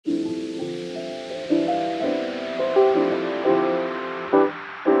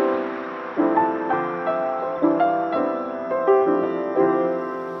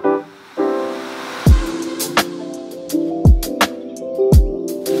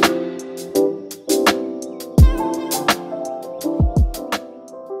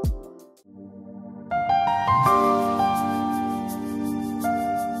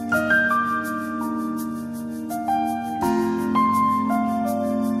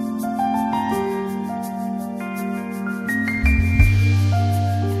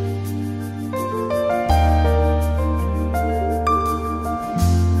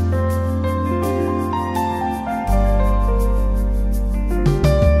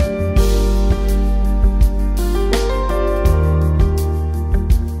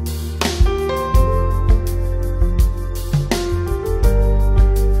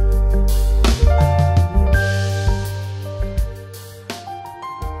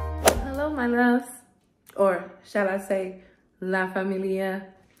Hello, my loves, or shall I say, La Familia.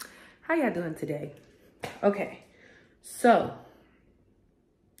 How y'all doing today? Okay, so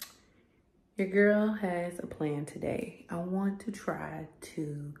your girl has a plan today. I want to try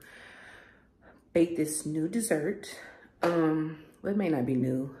to bake this new dessert. Well, it may not be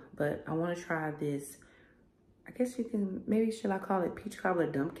new, but I want to try this. I guess you can, maybe should I call it peach cobbler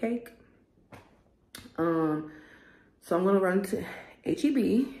dump cake? So I'm gonna run to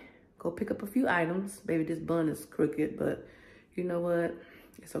H.E.B, go pick up a few items. Baby, this bun is crooked, but you know what?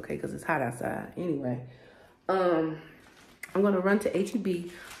 It's okay because it's hot outside. Anyway, I'm gonna run to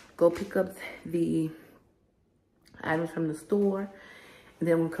H.E.B, go pick up the items from the store, and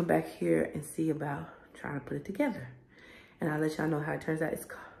then we'll come back here and see about trying to put it together. And I'll let y'all know how it turns out. It's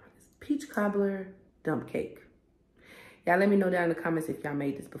peach cobbler dump cake. Y'all let me know down in the comments if y'all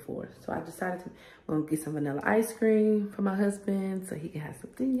made this before. So I decided to get some vanilla ice cream for my husband so he can have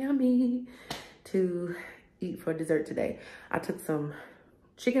something yummy to eat for dessert today. I took some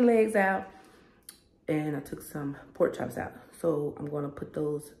chicken legs out and I took some pork chops out. So I'm gonna put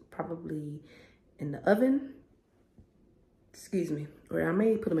those probably in the oven. Excuse me, or I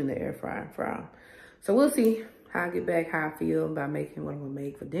may put them in the air fryer for fry. So we'll see how I get back, how I feel about making what I'm gonna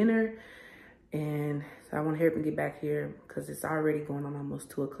make for dinner. And so I want to hurry up and get back here because it's already going on almost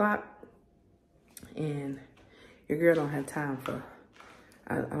 2 o'clock. And your girl don't have time for,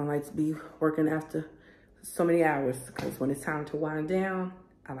 I don't like to be working after so many hours because when it's time to wind down,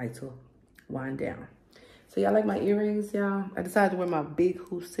 I like to wind down. So y'all like my earrings, y'all? I decided to wear my big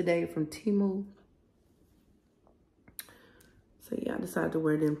hoops today from Temu. So yeah, I decided to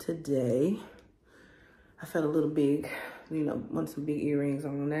wear them today. I felt a little big, you know, want some big earrings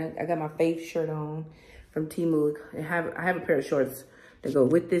on that. I got my Faith shirt on from Temu. I have a pair of shorts that go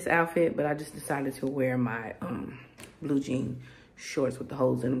with this outfit, but I just decided to wear my blue jean shorts with the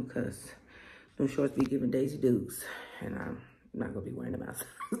holes in them because those shorts be giving Daisy Dukes, and I'm not gonna be wearing them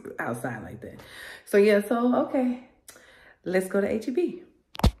outside like that. So yeah, okay, let's go to H.E.B.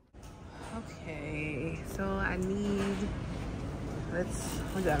 Okay, so I need,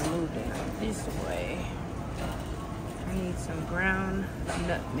 we gotta move down this way. I need some ground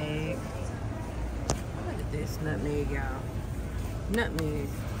nutmeg. Look at this nutmeg, y'all. Nutmeg,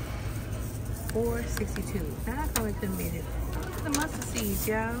 $4.62. Now I probably couldn't beat it. Look at the mustard seeds,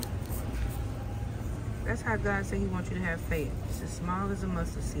 y'all. That's how God said he wants you to have faith. It's as small as a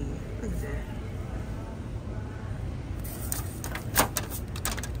mustard seed. Look at that.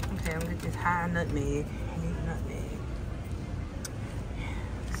 Okay, I'm gonna get this high nutmeg. I need nutmeg.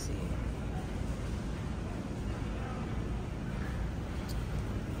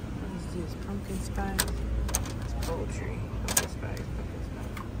 Pumpkin spice, it's poultry, pumpkin spice,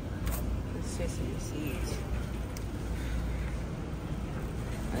 and sesame seeds.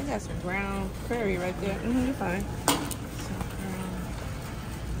 I got some ground curry right there. You're fine. Some ground,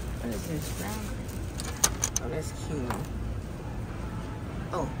 what is this, ground? Oh, that's cute.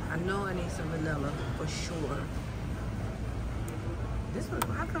 Oh, I know I need some vanilla for sure. This one,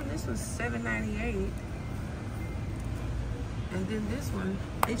 how come this was $7.98? And then this one,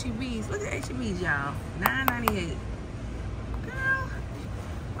 H.E.B's. Look at H.E.B's, y'all. $9.98. Girl,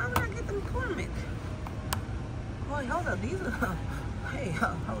 why would I get them McCormick? Boy, hold up. These are, hey,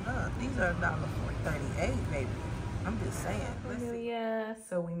 hold up. These are $1.38, baby. I'm just saying. Yeah,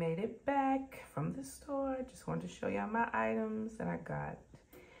 so we made it back from the store. Just wanted to show y'all my items that I got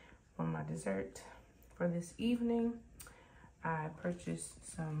on my dessert for this evening. I purchased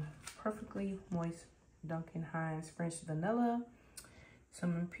some perfectly moist Duncan Hines French vanilla,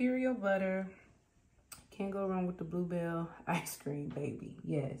 some imperial butter. Can't go wrong with the Bluebell ice cream, baby.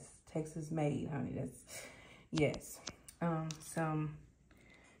 Yes, Texas made, honey. That's yes.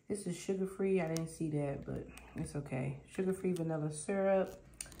 This is sugar-free. I didn't see that, but it's okay. Sugar-free vanilla syrup,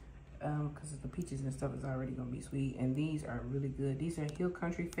 because the peaches and stuff is already gonna be sweet. And these are really good. These are Hill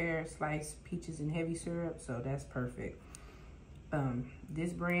Country Fare sliced peaches and heavy syrup, so that's perfect.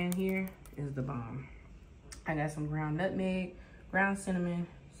 This brand here is the bomb. I got some ground nutmeg, ground cinnamon,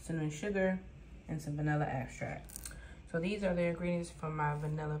 cinnamon sugar, and some vanilla extract. So these are the ingredients for my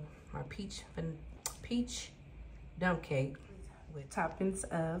peach dump cake with toppings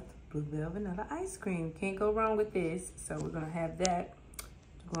of Bluebell vanilla ice cream. Can't go wrong with this. So we're gonna have that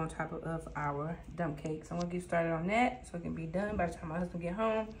to go on top of our dump cake. So I'm gonna get started on that so it can be done by the time my husband get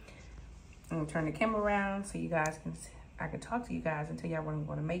home. I'm gonna turn the camera around so you guys I can talk to you guys and tell y'all what I'm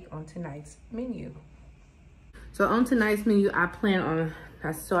gonna make on tonight's menu. So on tonight's menu, I plan on,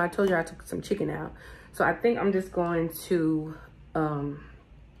 so I told you I took some chicken out. So I think I'm just going to, I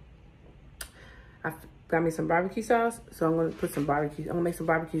got me some barbecue sauce. So I'm gonna put some barbecue, I'm gonna make some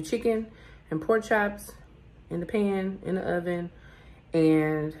barbecue chicken and pork chops in the pan, in the oven.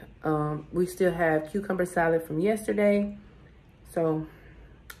 And we still have cucumber salad from yesterday. So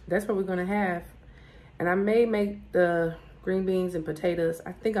that's what we're gonna have. And I may make the green beans and potatoes.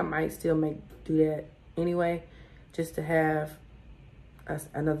 I think I might still do that anyway, just to have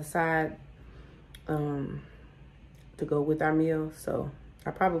another side to go with our meal. So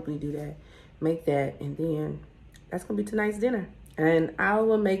I'll probably do that, make that, and then that's gonna be tonight's dinner. And I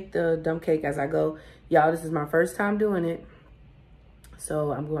will make the dump cake as I go. Y'all, this is my first time doing it.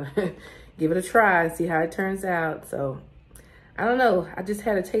 So I'm gonna give it a try and see how it turns out. So I don't know, I just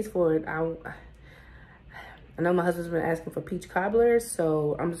had a taste for it. I know my husband's been asking for peach cobblers,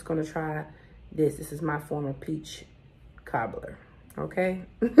 so I'm just gonna try this. This is my form of peach cobbler, okay?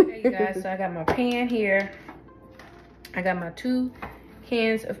 Hey you guys, so I got my pan here. I got my 2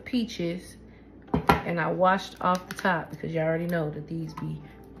 cans of peaches, and I washed off the top because you already know that these be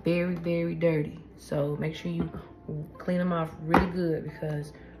very, very dirty. So make sure you clean them off really good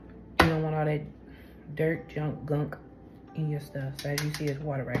because you don't want all that dirt, junk, gunk in your stuff. So as you see, there's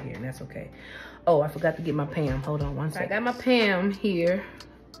water right here, and that's okay. Oh, I forgot to get my Pam. Hold on one second. I got my Pam here.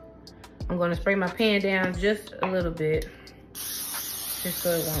 I'm gonna spray my pan down just a little bit, just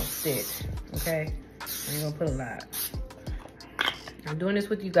so it won't stick, okay? I ain't gonna put a lot. I'm doing this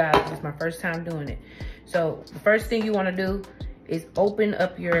with you guys. This is my first time doing it. So the first thing you wanna do is open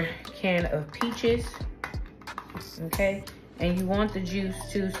up your can of peaches, okay? And you want the juice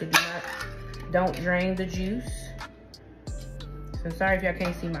too, so don't drain the juice. So I'm sorry if y'all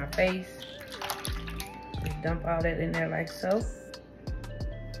can't see my face. Just dump all that in there like so.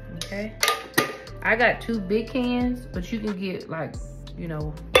 Okay. I got 2 big cans, but you can get like, you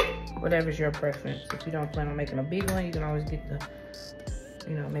know, whatever's your preference. If you don't plan on making a big one, you can always get the,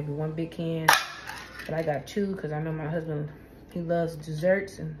 you know, maybe 1 big can. But I got 2 because I know my husband, he loves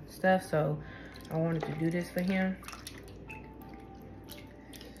desserts and stuff, so I wanted to do this for him.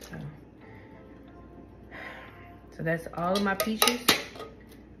 So that's all of my peaches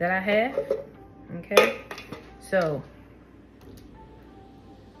that I have, okay? So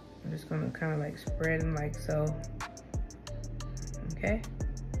I'm just gonna kind of like spread them like so, okay?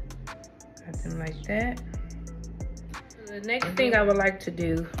 Got them like that. So the next thing I would like to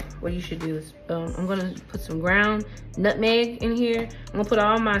do, what you should do is, I'm gonna put some ground nutmeg in here. I'm gonna put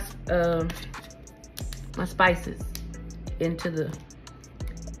all my my spices into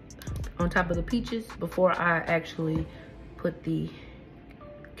on top of the peaches before I actually put the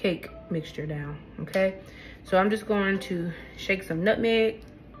cake mixture down, okay? So I'm just going to shake some nutmeg.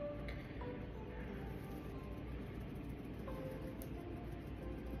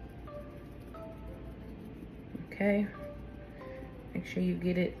 Okay, make sure you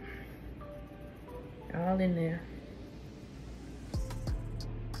get it all in there.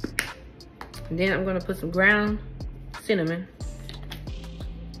 And then I'm gonna put some ground cinnamon.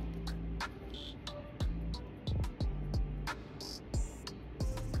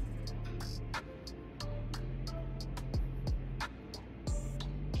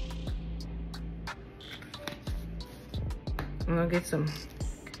 I'm gonna get some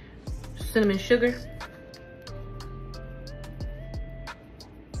cinnamon sugar.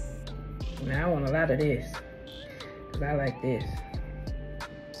 Now I want a lot of this, because I like this.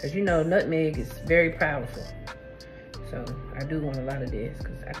 Because you know nutmeg is very powerful. So I do want a lot of this,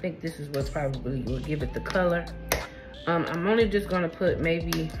 because I think this is what probably will give it the color. I'm only just gonna put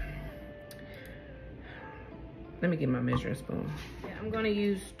maybe, let me get my measuring spoon. Yeah, I'm gonna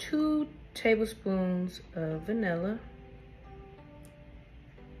use 2 tablespoons of vanilla.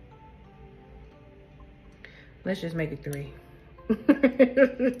 Let's just make it 3.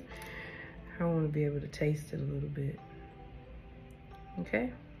 I want to be able to taste it a little bit.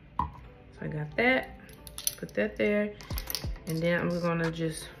 Okay, so I got that. Put that there. And then I'm gonna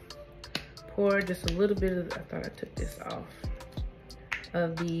just pour just a little bit of, I thought I took this off,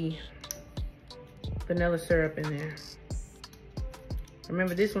 of the vanilla syrup in there.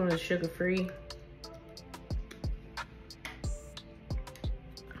 Remember, this one is sugar-free.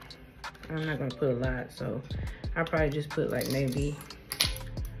 I'm not gonna put a lot, so I'll probably just put like maybe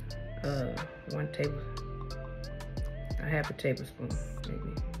 1/2 tablespoon,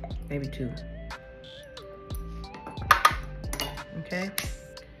 maybe 2. Okay,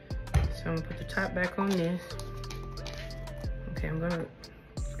 so I'm gonna put the top back on this. Okay, I'm gonna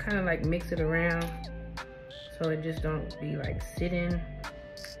kind of like mix it around so it just don't be like sitting.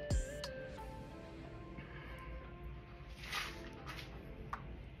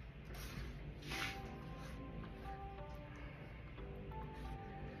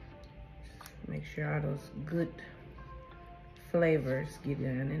 Make sure all those good flavors get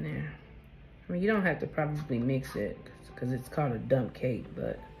down in there. I mean, you don't have to probably mix it because it's called a dump cake,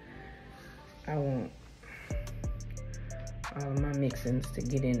 but I want all of my mixings to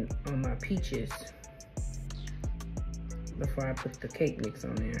get in on my peaches before I put the cake mix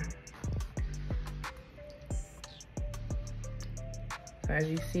on there. So as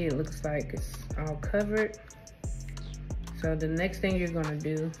you see, it looks like it's all covered. So the next thing you're gonna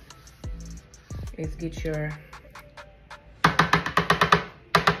do is get your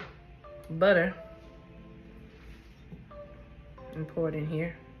butter and pour it in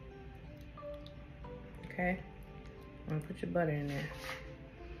here. Okay, I'm gonna put your butter in there.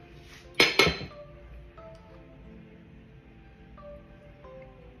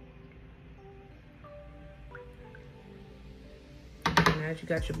 Now that you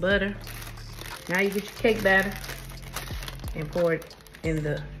got your butter, now you get your cake batter and pour it in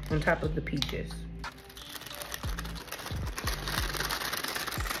on top of the peaches.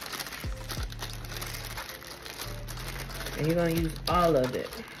 And you're gonna use all of it.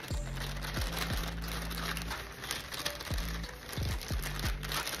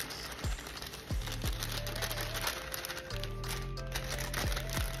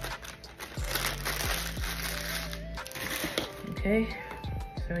 Okay,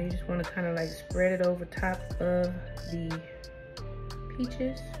 so you just want to kind of like spread it over top of the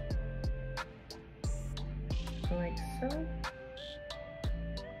peaches, like so.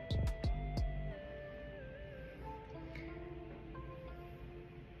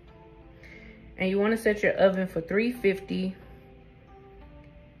 And you want to set your oven for 350,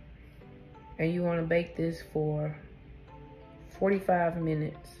 and you want to bake this for 45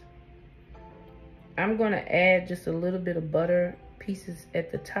 minutes. I'm going to add just a little bit of butter pieces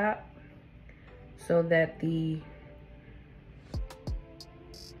at the top so that the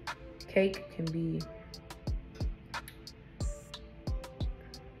cake can be,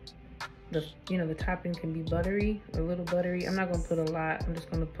 the topping can be buttery, a little buttery. I'm not going to put a lot. I'm just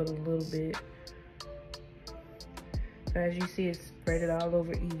going to put a little bit. So as you see, it's spread it all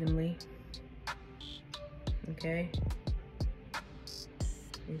over evenly. Okay.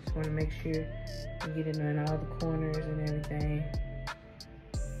 You just want to make sure you get it in all the corners and everything.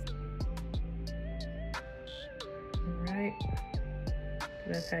 All right. So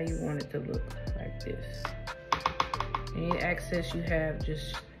that's how you want it to look, like this. Any excess you have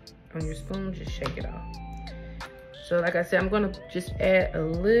just on your spoon, just shake it off. So like I said, I'm gonna just add a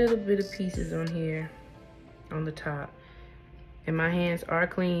little bit of pieces on here on the top. And my hands are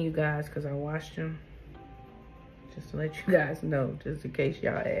clean, you guys, because I washed them. Just to let you guys know, just in case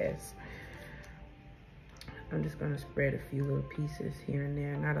y'all ask. I'm just gonna spread a few little pieces here and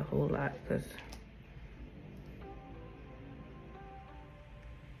there, not a whole lot, because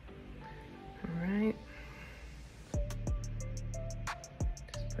all right.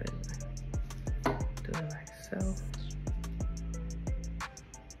 Just put it, do it like so.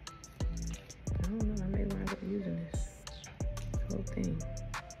 I don't know, I may wind up using this whole thing.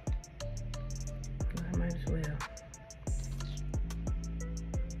 I might as well.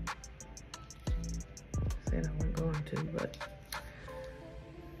 Said I wasn't going to, but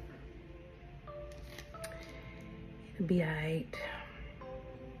it'll be alright.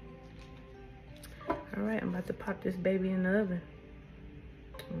 Alright, I'm about to pop this baby in the oven.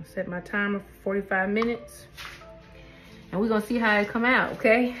 I'm gonna set my timer for 45 minutes. And we're gonna see how it come out,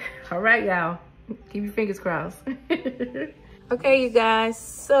 okay? Alright, y'all. Keep your fingers crossed. Okay, you guys,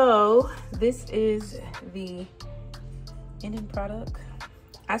 so this is the ending product.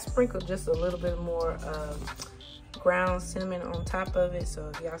 I sprinkled just a little bit more ground cinnamon on top of it, so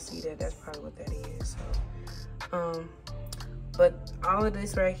if y'all see that, that's probably what that is. So, but all of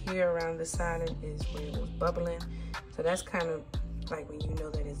this right here around the side is where it was bubbling, so that's kind of like when you know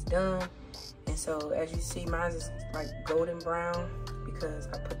that it's done. And so as you see, mine is like golden brown because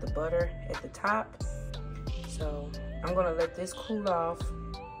I put the butter at the top. So I'm gonna let this cool off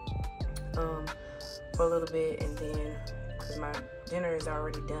for a little bit, and then because my dinner is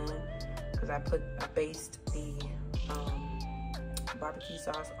already done, because I basted the barbecue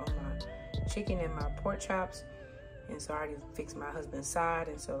sauce on my chicken and my pork chops, and so I already fixed my husband's side,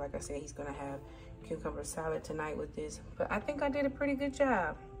 and so like I said, he's gonna have cucumber salad tonight with this. But I think I did a pretty good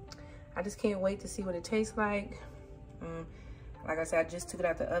job. I just can't wait to see what it tastes like. Like I said, I just took it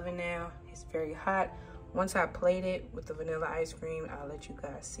out the oven now. It's very hot. Once I plate it with the vanilla ice cream, I'll let you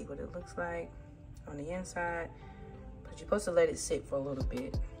guys see what it looks like on the inside. But you're supposed to let it sit for a little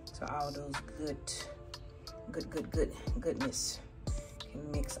bit, so all those goodness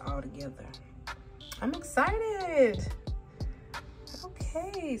can mix all together. I'm excited. Okay.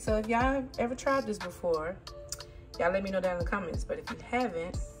 Okay, so if y'all ever tried this before, y'all let me know down in the comments. But if you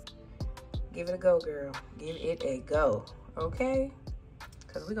haven't, give it a go, girl. Give it a go, okay?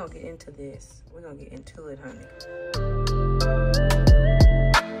 Because we're going to get into this. We're going to get into it, honey.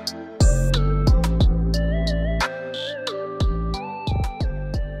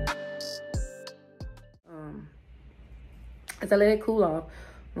 As I let it cool off,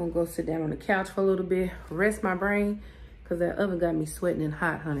 I'm going to go sit down on the couch for a little bit, rest my brain, because that oven got me sweating and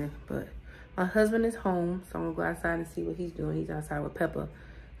hot, honey. But my husband is home, so I'm going to go outside and see what he's doing. He's outside with Pepper.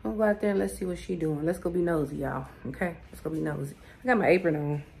 I'm going to go out there and let's see what she's doing. Let's go be nosy, y'all, okay? Let's go be nosy. I got my apron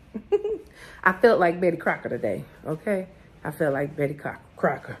on. I felt like Betty Crocker today, okay? I felt like Betty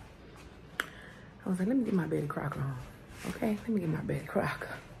Crocker. I was like, let me get my Betty Crocker on, okay? Let me get my Betty Crocker.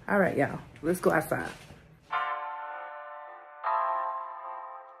 All right, y'all, let's go outside.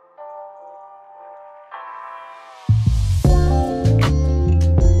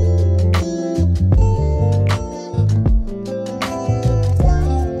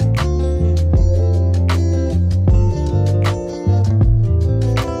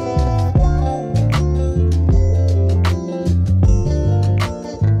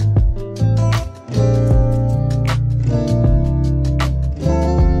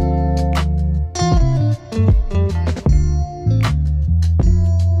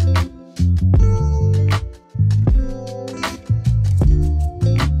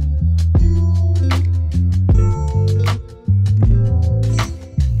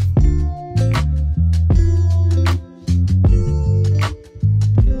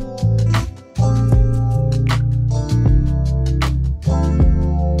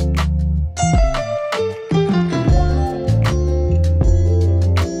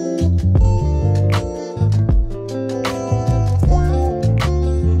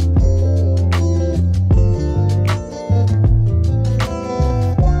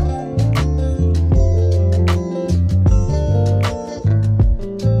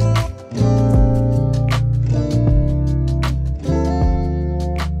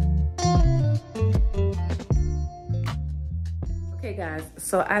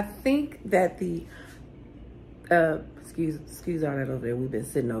 So I think that the, excuse all that over there. We've been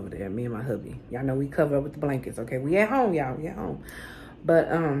sitting over there, me and my hubby. Y'all know we cover up with the blankets, okay? We at home, y'all, we at home.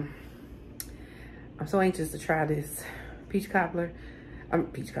 But I'm so anxious to try this peach dump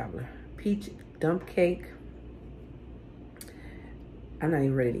cake. I'm not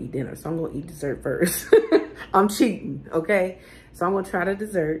even ready to eat dinner, so I'm gonna eat dessert first. I'm cheating, okay? So I'm gonna try the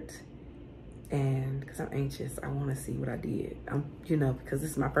dessert. And because I'm anxious, I want to see what I did. You know, because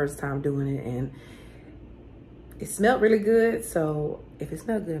this is my first time doing it, and it smelled really good. So if it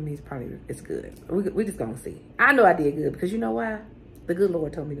smelled good, it means probably it's good. We just gonna see. I know I did good because you know why? The good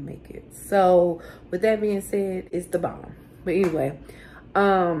Lord told me to make it. So with that being said, it's the bomb. But anyway,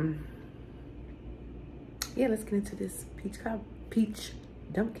 yeah, let's get into this peach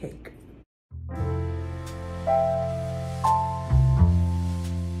dump cake.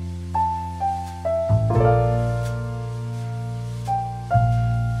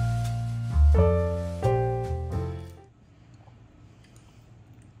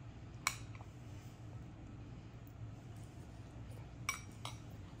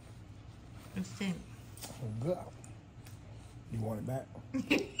 Good. You want it back?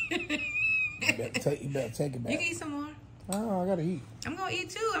 You better take it back. You can eat some more. Oh, I gotta eat. I'm gonna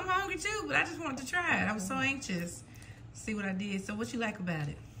eat too. I'm hungry too, but I just wanted to try it. I was so anxious to see what I did. So what you like about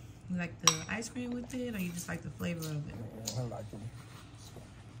it? You like the ice cream with it, or you just like the flavor of it? I like them.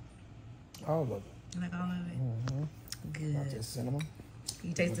 All of it. You like all of it? Mm-hmm. Good. I taste cinnamon.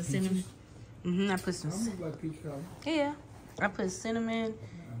 You taste the cinnamon? Mm-hmm. I put some. Like peach color. Yeah. I put cinnamon,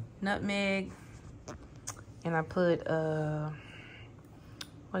 nutmeg, and I put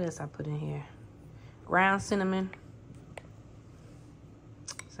what else I put in here? Ground cinnamon.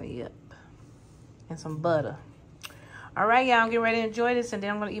 So yep. And some butter. All right, y'all, I'm getting ready to enjoy this, and then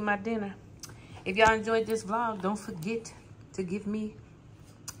I'm gonna eat my dinner. If y'all enjoyed this vlog, don't forget to give me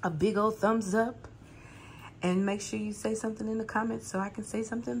a big old thumbs up, and make sure you say something in the comments so I can say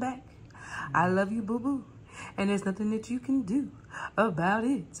something back. I love you, boo-boo, and there's nothing that you can do about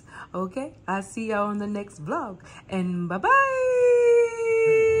it, okay? I'll see y'all on the next vlog, and bye-bye.